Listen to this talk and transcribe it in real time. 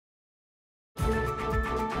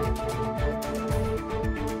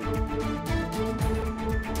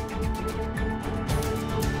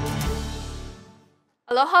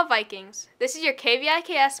Aloha Vikings! This is your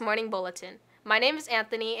KVIKS Morning Bulletin. My name is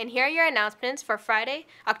Anthony, and here are your announcements for Friday,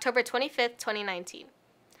 October 25th, 2019.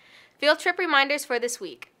 Field trip reminders for this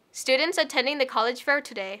week. Students attending the college fair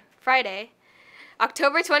today, Friday,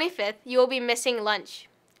 October 25th, you will be missing lunch.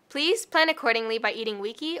 Please plan accordingly by eating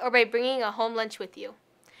wiki or by bringing a home lunch with you.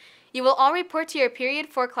 You will all report to your period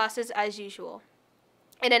 4 classes as usual.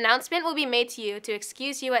 An announcement will be made to you to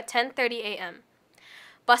excuse you at 10:30 a.m.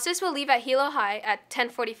 Buses will leave at Hilo High at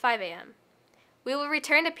 10:45 a.m. We will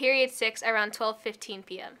return to period 6 around 12:15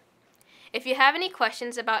 p.m. If you have any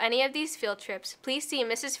questions about any of these field trips, please see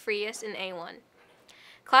Mrs. Frias in A1.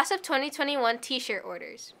 Class of 2021 t-shirt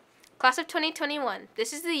orders. Class of 2021,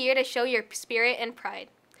 this is the year to show your spirit and pride.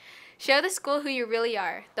 Show the school who you really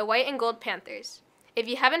are, the White and Gold Panthers. If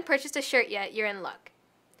you haven't purchased a shirt yet, you're in luck.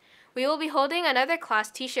 We will be holding another class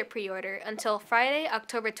t-shirt pre-order until Friday,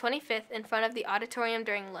 October 25th in front of the auditorium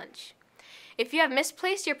during lunch. If you have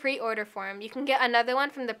misplaced your pre-order form, you can get another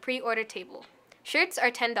one from the pre-order table. Shirts are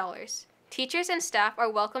 $10. Teachers and staff are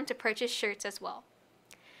welcome to purchase shirts as well.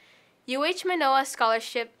 Manoa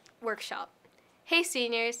Scholarship Workshop. Hey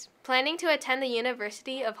seniors, planning to attend the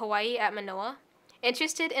University of Hawaii at Manoa?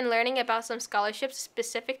 Interested in learning about some scholarships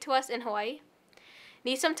specific to us in Hawaii?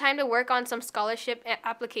 Need some time to work on some scholarship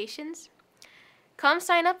applications? Come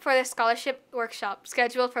sign up for the scholarship workshop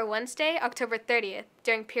scheduled for Wednesday, October 30th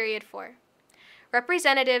during period 4.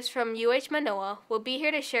 Representatives from Manoa will be here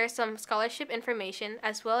to share some scholarship information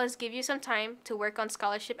as well as give you some time to work on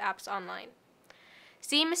scholarship apps online.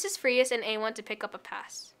 See Mrs. Frias in A1 to pick up a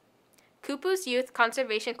pass. Kupu's Youth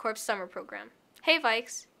Conservation Corps Summer Program. Hey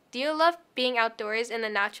Vikes! Do you love being outdoors in the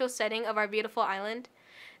natural setting of our beautiful island?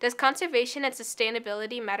 Does conservation and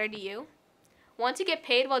sustainability matter to you? Want to get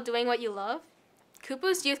paid while doing what you love?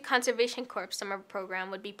 Kupu's Youth Conservation Corps Summer Program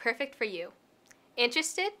would be perfect for you.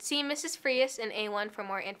 Interested? See Mrs. Frias in A1 for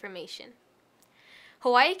more information.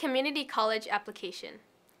 Hawaii Community College Application.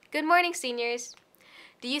 Good morning, seniors.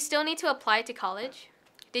 Do you still need to apply to college?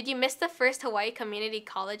 Did you miss the first Hawaii Community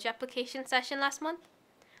College application session last month?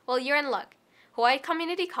 Well, you're in luck. Hawaii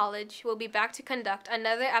Community College will be back to conduct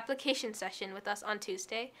another application session with us on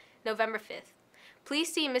Tuesday, November 5th.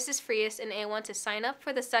 Please see Mrs. Frias in A1 to sign up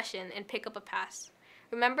for the session and pick up a pass.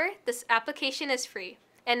 Remember, this application is free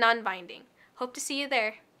and non-binding. Hope to see you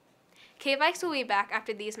there. KVIKS will be back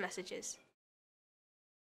after these messages.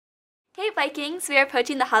 Hey Vikings, we are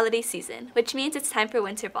approaching the holiday season, which means it's time for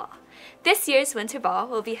Winter Ball. This year's Winter Ball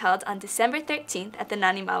will be held on December 13th at the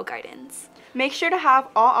Nanimau Gardens. Make sure to have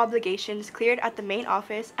all obligations cleared at the main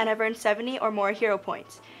office and have earned 70 or more hero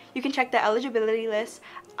points. You can check the eligibility list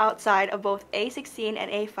outside of both A16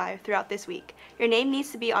 and A5 throughout this week. Your name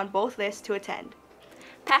needs to be on both lists to attend.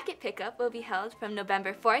 Packet pickup will be held from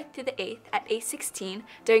November 4th to the 8th at A16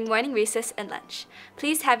 during morning recess and lunch.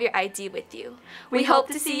 Please have your ID with you. We hope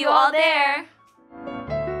to see you all there!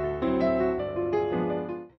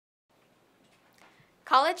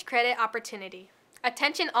 College Credit Opportunity.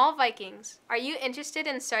 Attention all Vikings! Are you interested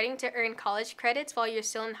in starting to earn college credits while you're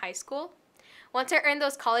still in high school? Want to earn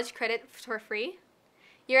those college credits for free?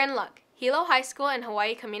 You're in luck. Hilo High School and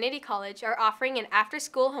Hawaii Community College are offering an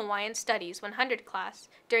after-school Hawaiian Studies 100 class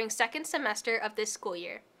during second semester of this school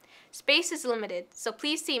year. Space is limited, so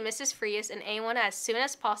please see Mrs. Frias in A1 as soon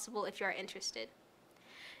as possible if you are interested.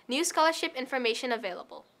 New scholarship information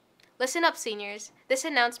available. Listen up, seniors. This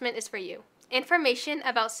announcement is for you. Information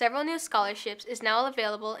about several new scholarships is now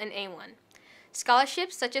available in A1.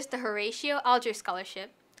 Scholarships such as the Horatio Alger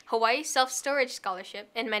Scholarship, Hawaii Self-Storage Scholarship,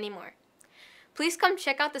 and many more. Please come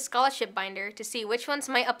check out the scholarship binder to see which ones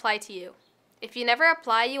might apply to you. If you never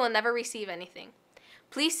apply, you will never receive anything.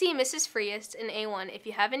 Please see Mrs. Frias in A1 if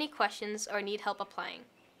you have any questions or need help applying.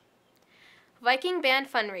 Viking Band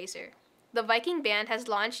Fundraiser. The Viking Band has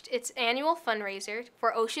launched its annual fundraiser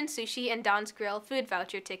for Ocean Sushi and Don's Grill food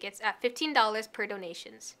voucher tickets at $15 per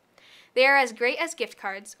donations. They are as great as gift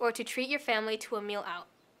cards or to treat your family to a meal out.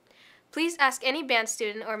 Please ask any band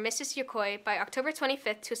student or Mrs. Yokoi by October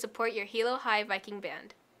 25th to support your Hilo High Viking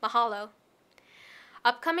Band. Mahalo!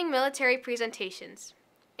 Upcoming military presentations.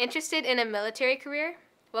 Interested in a military career?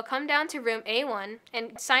 Well, come down to room A1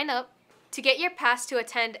 and sign up to get your pass to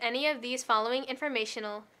attend any of these following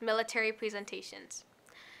informational military presentations.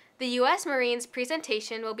 The U.S. Marines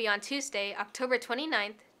presentation will be on Tuesday, October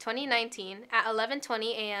 29th, 2019 at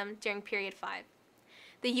 11:20 a.m. during period 5.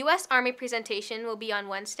 The U.S. Army presentation will be on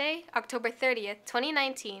Wednesday, October 30th,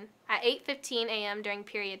 2019 at 8:15 a.m. during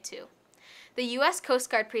period 2. The U.S. Coast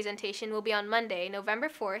Guard presentation will be on Monday, November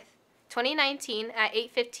 4th, 2019 at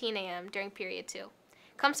 8:15 a.m. during period 2.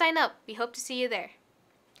 Come sign up. We hope to see you there.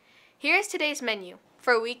 Here is today's menu.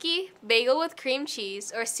 For Wiki, bagel with cream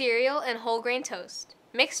cheese or cereal and whole grain toast,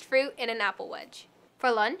 mixed fruit and an apple wedge. For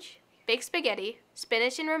lunch, baked spaghetti,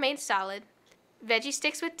 spinach and romaine salad, veggie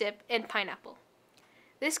sticks with dip, and pineapple.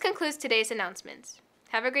 This concludes today's announcements.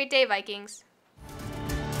 Have a great day, Vikings!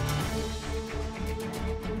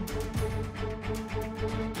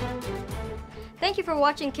 Thank you for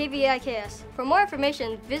watching KVIKS. For more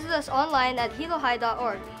information, visit us online at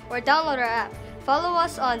hilohigh.org or download our app. Follow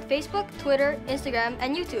us on Facebook, Twitter, Instagram,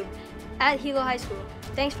 and YouTube at Hilo High School.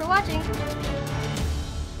 Thanks for watching!